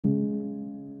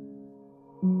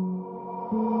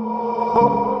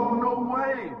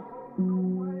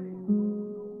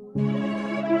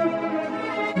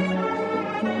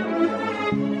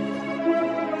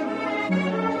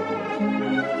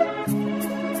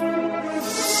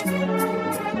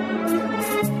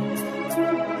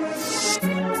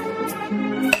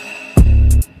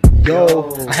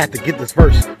Yo, I had to get this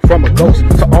verse from a ghost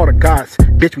to all the gods.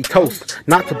 Bitch, we toast.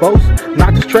 Not to boast,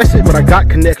 not to stress it, but I got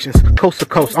connections coast to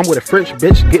coast. I'm with a French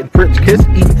bitch, getting French kiss,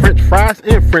 eating French fries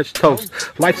and French toast.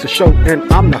 Life's a show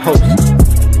and I'm the host.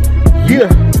 Yeah,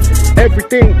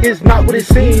 everything is not what it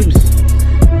seems.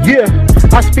 Yeah,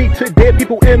 I speak to dead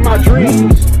people in my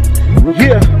dreams.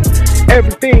 Yeah,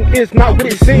 everything is not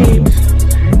what it seems.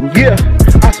 Yeah,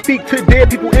 I speak to dead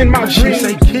people in my dreams. She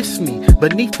say kiss me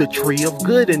beneath the tree of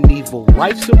good and evil.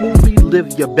 Life's a movie,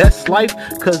 live your best life,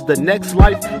 cause the next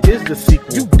life is the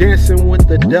sequel. You dancing with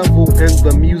the devil and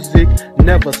the music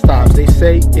never stops. They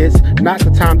say it's not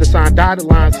the time to sign dotted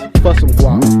lines for some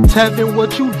guap. Tevin,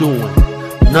 what you doing?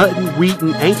 Nothing,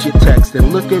 reading ancient text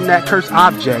and looking at cursed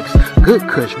objects. Good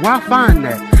kush, where I find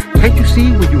that? Can't you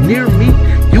see when you near me,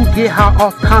 you get high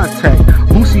off contact.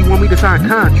 Lucy want me to sign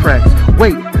contracts.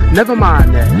 Wait, never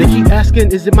mind that. They keep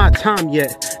asking, is it my time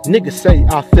yet? Niggas say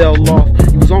I fell off.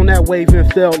 You was on that wave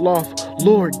and fell off.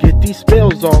 Lord, get these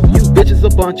spells off. You bitches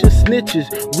a bunch of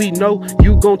snitches. We know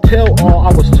you gon' tell all.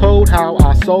 I was told how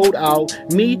I sold out.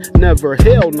 Me, never,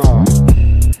 hell nah.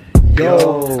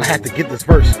 Yo, I had to get this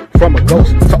verse from a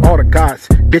ghost to all the gods.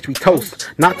 Bitch, we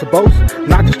toast. Not to boast,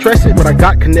 not to stress it, but I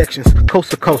got connections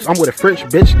coast to coast. I'm with a French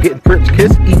bitch, getting French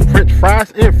kiss, eating French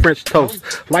fries and French toast.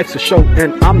 Life's a show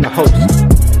and I'm the host.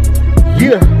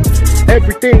 Yeah,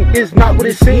 everything is not what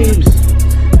it seems.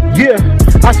 Yeah,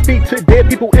 I speak to dead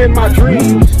people in my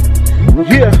dreams.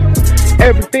 Yeah,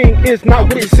 everything is not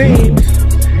what it seems.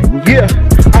 Yeah,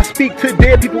 I speak to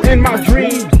dead people in my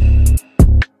dreams.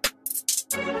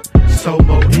 So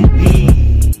mo it be.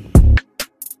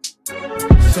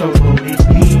 So mo it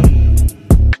be.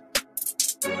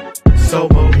 So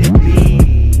mo it